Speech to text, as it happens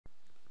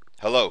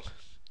Hello,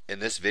 in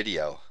this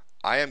video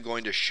I am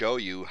going to show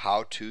you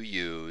how to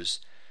use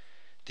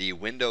the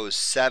Windows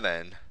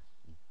 7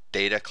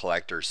 data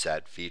collector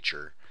set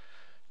feature.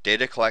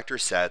 Data collector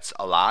sets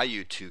allow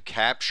you to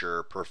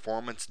capture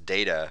performance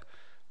data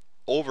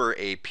over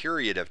a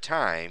period of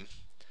time,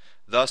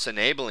 thus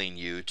enabling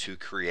you to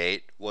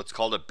create what's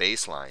called a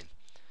baseline.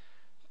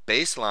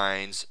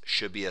 Baselines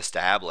should be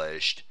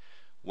established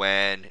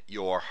when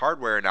your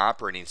hardware and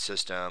operating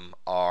system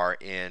are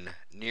in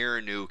near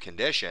new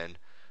condition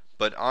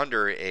but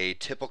under a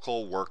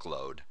typical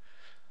workload.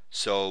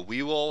 So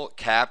we will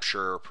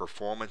capture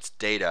performance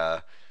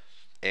data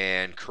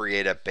and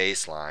create a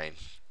baseline,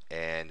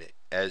 and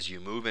as you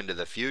move into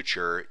the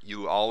future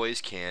you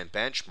always can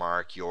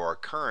benchmark your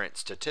current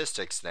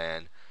statistics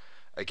then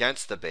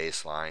against the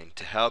baseline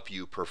to help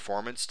you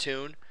performance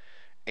tune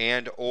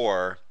and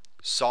or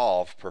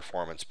solve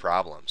performance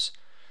problems.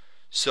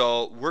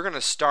 So we're going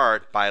to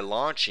start by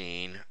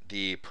launching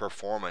the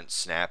performance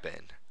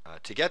snap-in.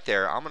 To get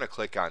there, I'm going to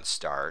click on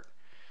Start,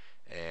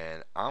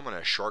 and I'm going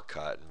to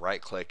shortcut and right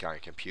click on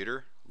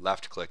Computer,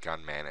 left click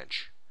on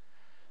Manage.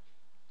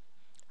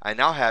 I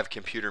now have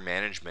Computer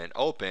Management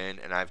open,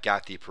 and I've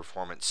got the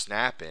performance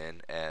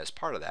snap-in as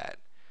part of that.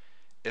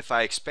 If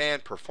I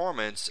expand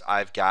performance,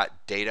 I've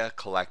got data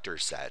collector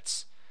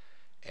sets.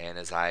 And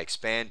as I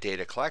expand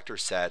data collector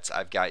sets,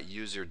 I've got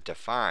user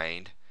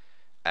defined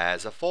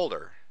as a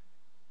folder.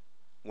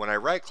 When I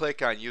right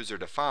click on user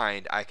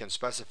defined, I can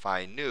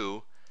specify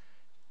new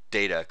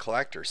data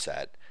collector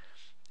set.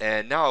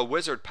 And now a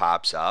wizard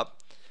pops up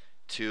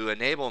to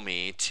enable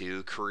me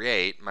to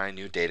create my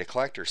new data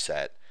collector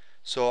set.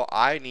 So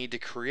I need to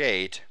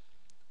create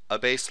a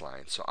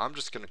baseline. So I'm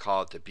just going to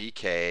call it the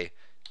BK-CL1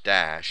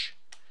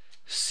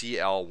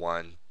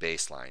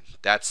 baseline.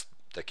 That's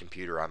the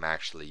computer I'm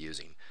actually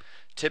using.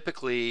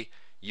 Typically,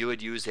 you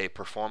would use a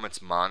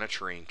performance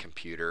monitoring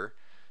computer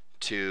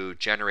to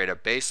generate a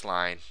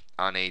baseline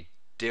on a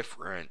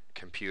different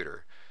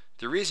computer.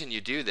 The reason you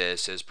do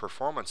this is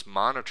performance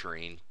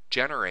monitoring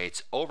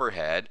generates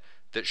overhead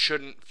that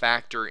shouldn't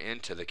factor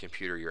into the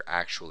computer you're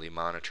actually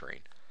monitoring.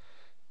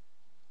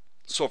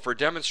 So for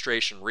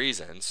demonstration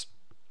reasons,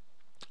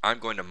 I'm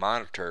going to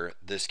monitor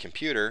this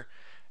computer.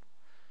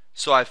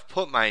 So I've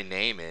put my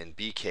name in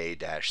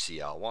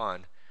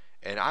BK-CL1,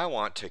 and I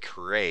want to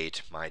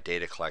create my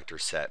data collector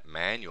set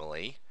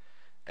manually,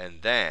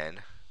 and then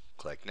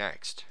click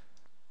Next.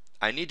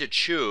 I need to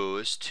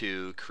choose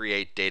to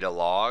create data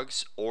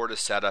logs or to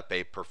set up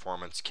a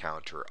performance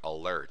counter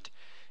alert.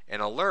 An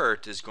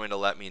alert is going to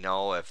let me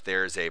know if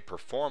there's a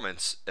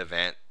performance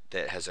event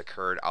that has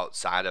occurred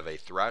outside of a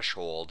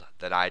threshold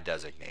that I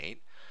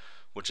designate,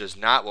 which is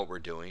not what we're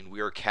doing. We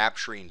are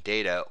capturing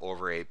data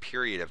over a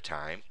period of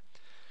time.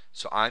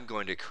 So I'm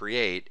going to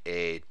create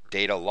a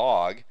data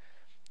log,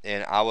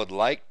 and I would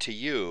like to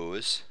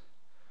use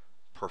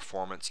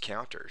performance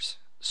counters.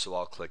 So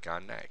I'll click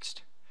on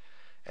Next.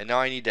 And now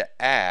I need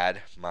to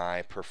add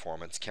my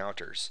performance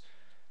counters.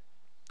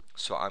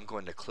 So I'm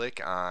going to click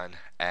on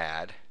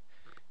Add,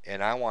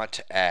 and I want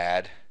to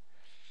add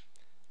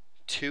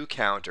two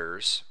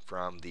counters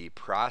from the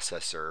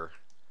processor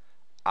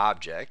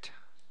object.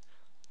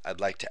 I'd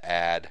like to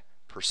add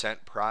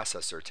percent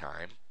processor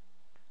time,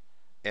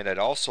 and I'd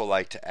also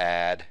like to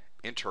add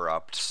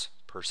interrupts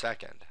per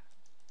second.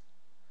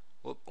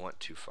 Whoop,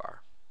 went too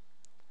far.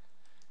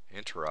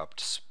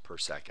 Interrupts per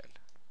second.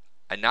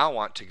 I now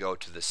want to go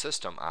to the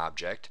system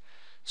object,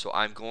 so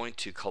I'm going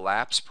to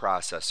collapse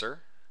processor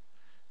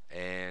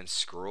and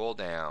scroll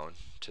down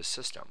to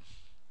system.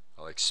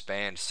 I'll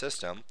expand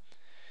system,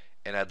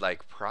 and I'd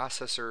like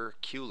processor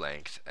queue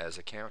length as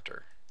a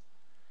counter.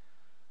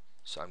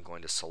 So I'm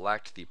going to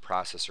select the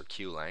processor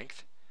queue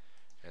length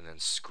and then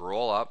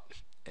scroll up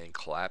and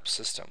collapse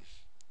system.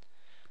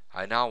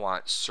 I now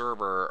want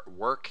server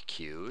work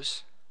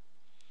queues,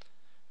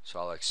 so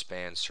I'll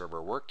expand server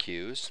work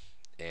queues,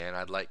 and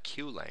I'd like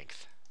queue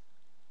length.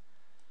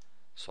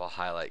 So I'll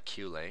highlight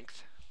queue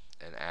length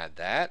and add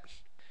that.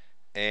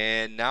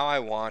 And now I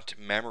want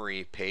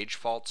memory page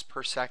faults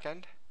per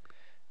second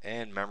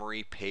and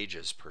memory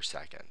pages per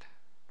second.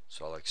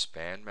 So I'll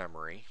expand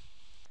memory.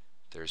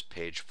 There's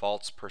page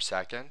faults per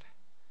second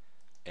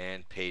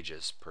and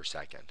pages per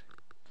second.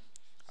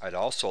 I'd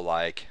also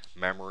like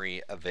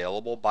memory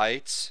available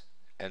bytes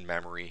and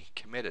memory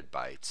committed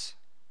bytes.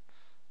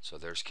 So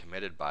there's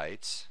committed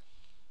bytes,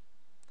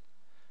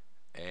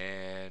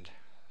 and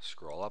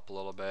scroll up a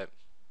little bit.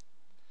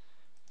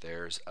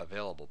 There's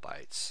available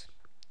bytes.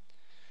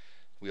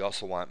 We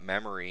also want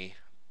memory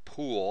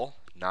pool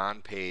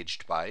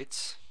non-paged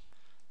bytes,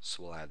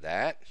 so we'll add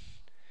that.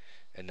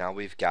 And now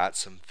we've got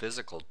some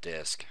physical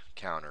disk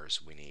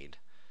counters we need.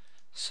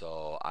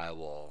 So I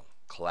will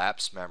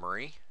collapse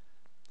memory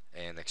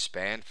and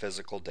expand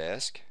physical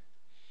disk,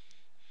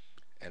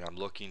 and I'm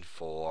looking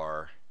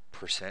for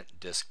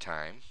percent disk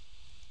time.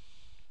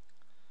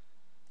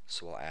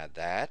 So we'll add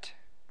that,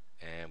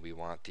 and we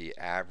want the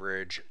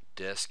average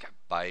disk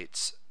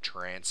bytes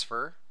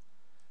transfer.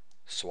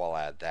 So I'll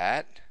add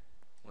that.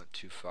 Went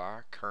too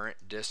far.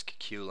 Current disk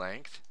queue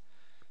length.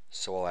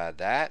 So we'll add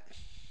that.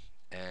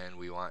 and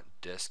we want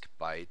disk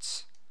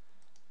bytes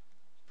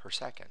per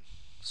second.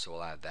 So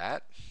we'll add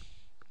that.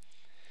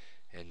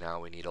 And now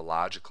we need a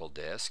logical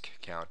disk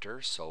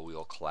counter, so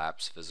we'll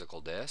collapse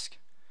physical disk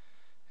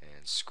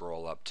and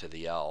scroll up to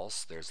the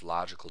L's. There's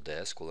logical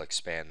disk. We'll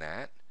expand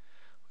that.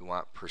 We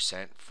want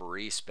percent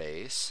free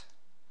space,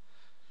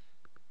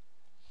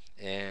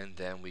 and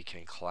then we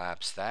can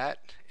collapse that,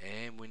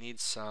 and we need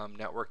some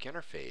network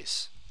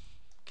interface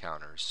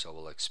counters, so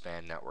we'll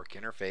expand network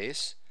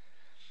interface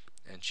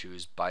and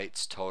choose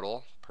bytes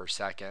total per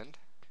second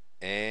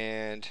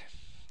and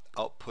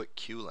output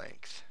queue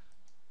length.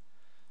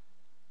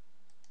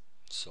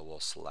 So we'll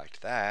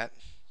select that,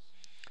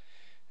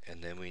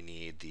 and then we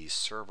need the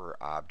server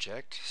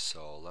object.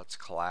 So let's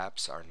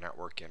collapse our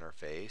network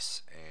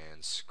interface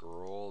and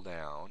scroll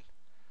down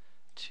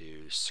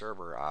to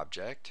server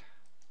object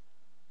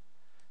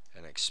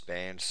and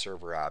expand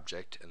server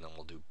object, and then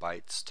we'll do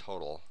bytes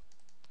total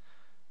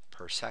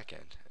per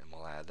second, and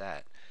we'll add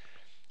that.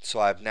 So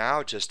I've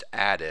now just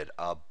added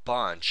a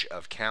bunch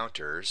of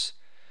counters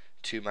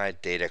to my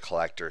data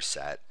collector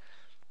set.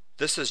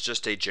 This is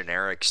just a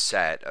generic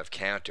set of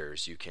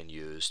counters you can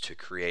use to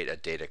create a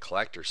data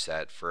collector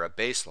set for a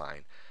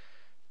baseline.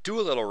 Do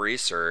a little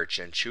research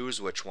and choose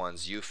which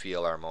ones you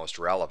feel are most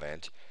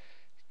relevant.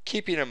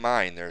 Keeping in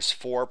mind there's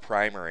 4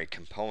 primary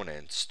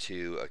components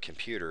to a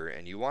computer,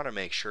 and you want to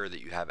make sure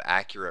that you have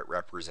accurate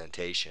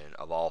representation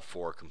of all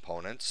 4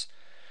 components.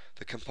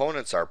 The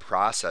components are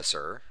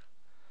processor,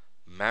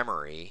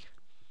 memory,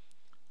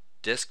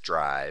 disk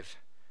drive,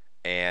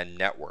 and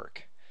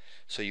network.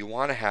 So you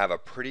want to have a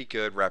pretty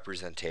good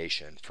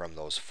representation from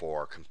those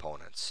 4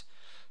 components.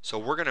 So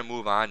we're going to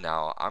move on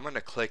now. I'm going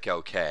to click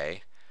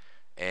OK,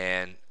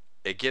 and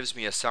it gives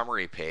me a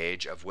summary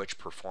page of which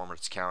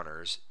performance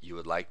counters you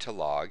would like to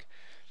log.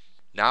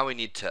 Now we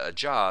need to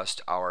adjust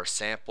our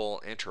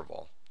sample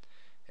interval,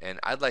 and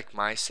I'd like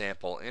my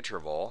sample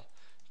interval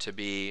to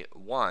be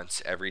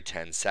once every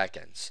 10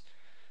 seconds.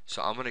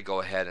 So I'm going to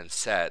go ahead and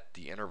set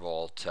the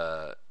interval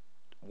to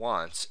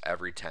once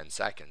every 10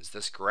 seconds.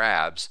 This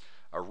grabs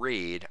a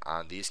read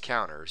on these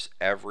counters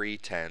every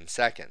 10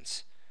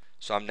 seconds.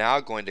 So I'm now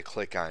going to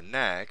click on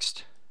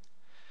Next,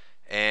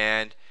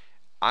 and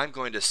I'm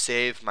going to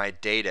save my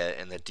data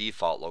in the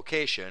default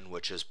location,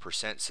 which is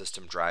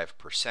 %system drive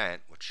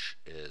 %, which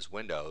is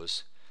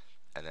Windows,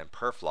 and then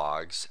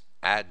perflogs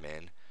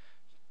admin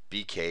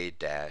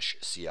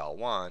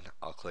bk-cl1.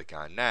 I'll click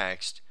on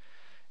Next,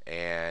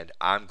 and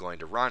I'm going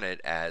to run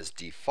it as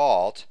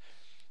default,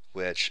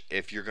 which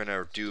if you're going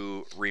to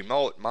do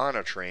remote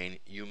monitoring,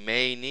 you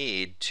may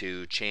need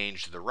to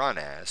change the run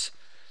as.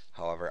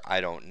 However,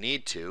 I don't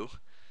need to,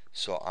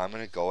 so I'm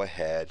going to go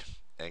ahead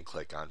and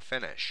click on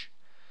Finish.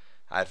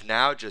 I've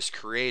now just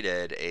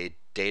created a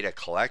data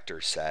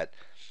collector set.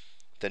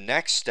 The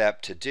next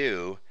step to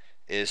do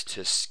is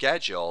to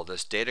schedule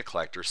this data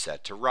collector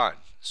set to run.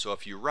 So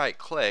if you right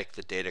click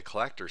the data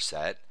collector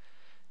set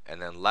and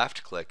then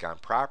left click on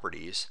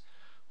Properties,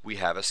 we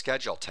have a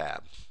Schedule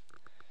tab.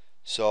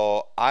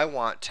 So I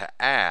want to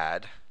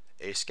add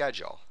a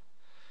schedule.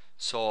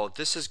 So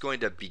this is going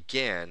to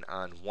begin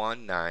on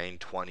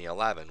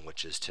 1/9/2011,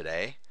 which is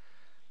today,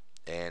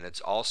 and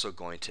it's also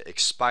going to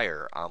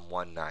expire on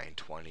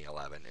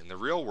 1/9/2011. In the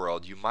real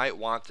world, you might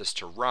want this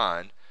to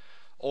run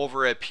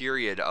over a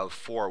period of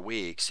 4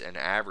 weeks and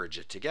average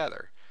it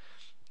together.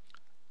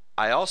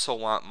 I also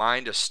want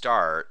mine to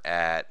start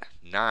at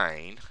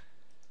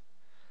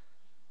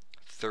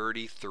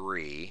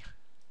 9:33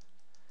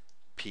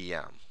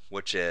 p.m.,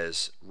 which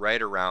is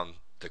right around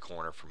the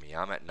corner for me.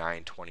 I'm at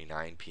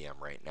 9:29 p.m.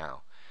 right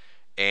now,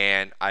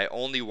 and I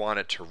only want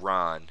it to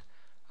run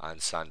on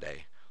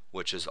Sunday,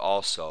 which is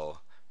also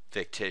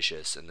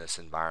fictitious in this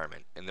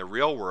environment. In the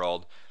real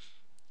world,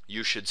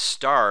 you should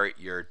start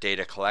your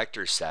data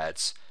collector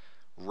sets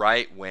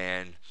right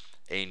when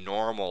a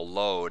normal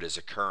load is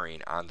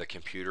occurring on the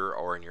computer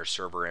or in your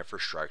server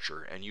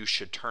infrastructure, and you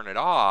should turn it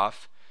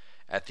off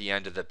at the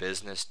end of the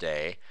business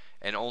day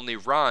and only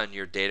run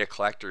your data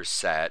collector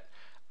set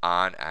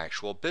on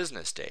actual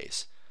business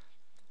days.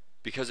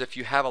 Because if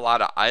you have a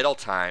lot of idle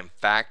time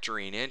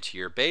factoring into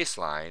your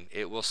baseline,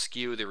 it will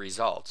skew the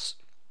results.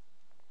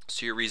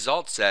 So your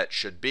result set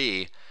should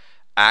be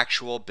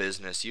actual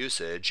business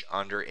usage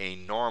under a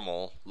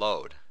normal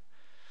load.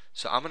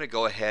 So I'm going to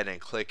go ahead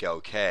and click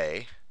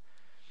OK,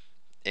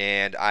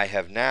 and I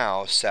have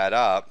now set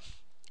up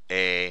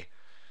a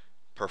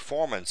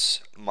performance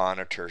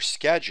monitor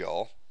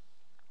schedule.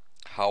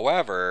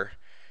 However,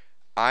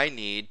 I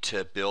need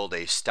to build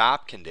a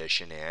stop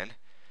condition in,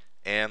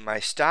 and my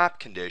stop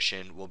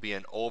condition will be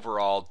an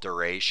overall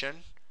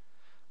duration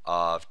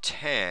of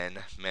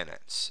 10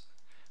 minutes,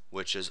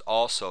 which is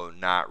also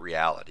not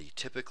reality.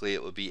 Typically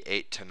it would be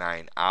 8 to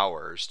 9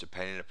 hours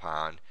depending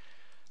upon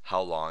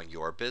how long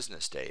your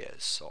business day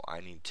is. So I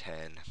need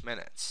 10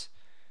 minutes.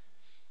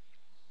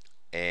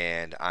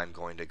 And I'm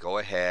going to go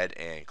ahead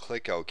and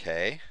click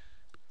OK.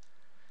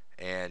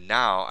 And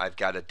now I've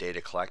got a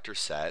data collector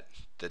set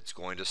that's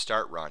going to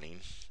start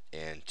running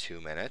in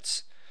 2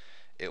 minutes.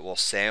 It will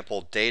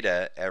sample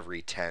data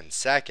every 10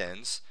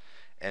 seconds,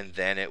 and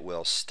then it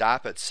will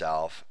stop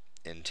itself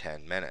in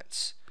 10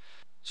 minutes.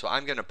 So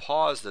I'm going to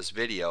pause this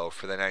video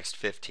for the next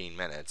 15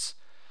 minutes,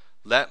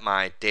 let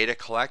my data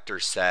collector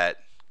set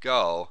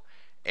go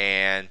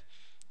and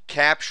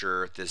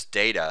capture this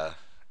data,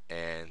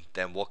 and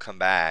then we'll come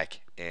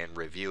back and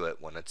review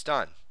it when it's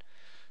done.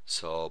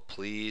 So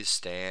please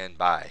stand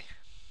by.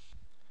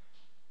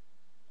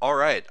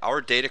 Alright,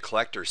 our data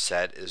collector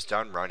set is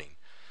done running.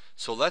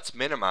 So let's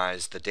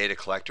minimize the data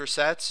collector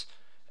sets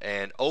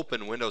and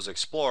open Windows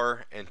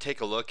Explorer and take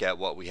a look at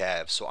what we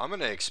have. So I'm going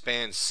to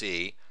expand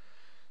C,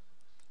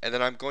 and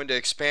then I'm going to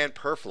expand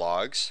perf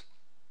logs,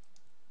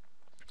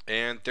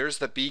 and there's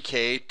the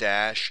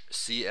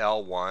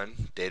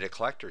BK-CL1 data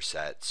collector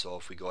set. So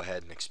if we go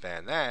ahead and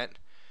expand that,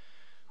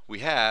 we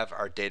have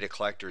our data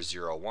collector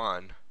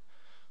 01,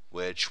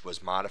 which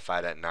was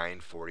modified at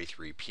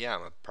 9:43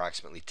 p.m.,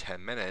 approximately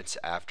 10 minutes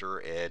after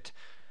it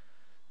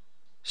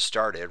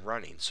started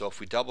running. So if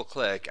we double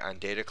click on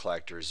data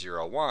collector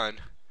 01,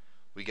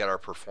 we get our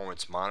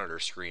performance monitor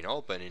screen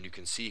open, and you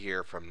can see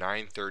here from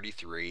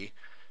 9:33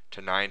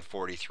 to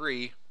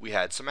 9:43 we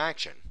had some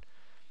action.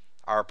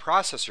 Our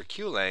processor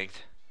queue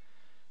length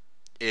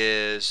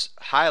is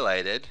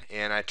highlighted,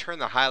 and I turn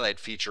the highlight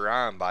feature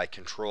on by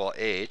Control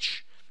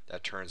H.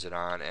 That turns it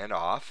on and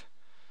off.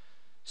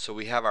 So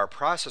we have our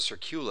processor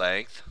queue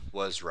length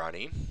was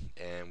running,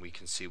 and we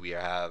can see we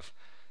have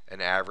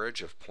an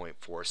average of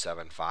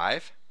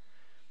 0.475,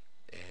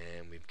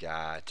 and we've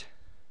got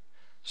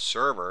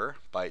server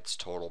bytes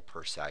total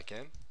per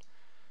second.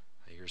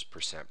 Here's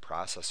percent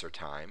processor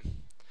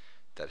time.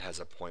 That has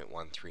a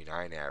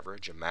 0.139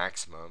 average, a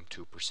maximum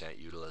 2%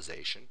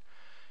 utilization.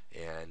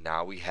 And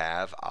now we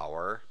have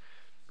our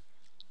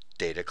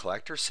data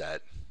collector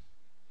set.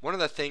 One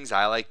of the things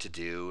I like to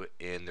do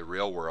in the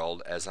real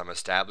world as I'm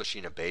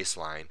establishing a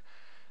baseline,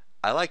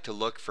 I like to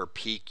look for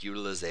peak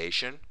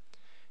utilization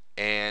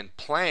and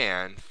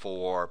plan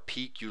for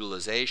peak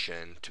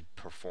utilization to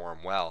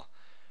perform well.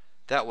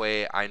 That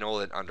way I know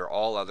that under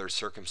all other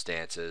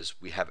circumstances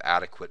we have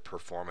adequate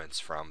performance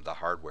from the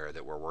hardware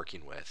that we're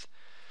working with.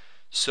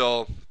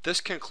 So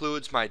this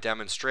concludes my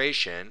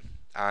demonstration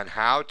on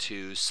how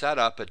to set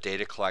up a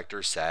data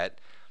collector set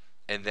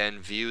and then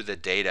view the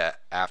data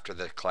after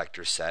the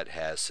collector set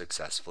has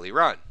successfully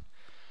run.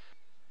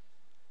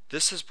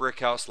 This is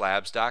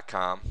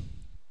BrickhouseLabs.com,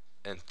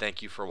 and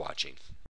thank you for watching.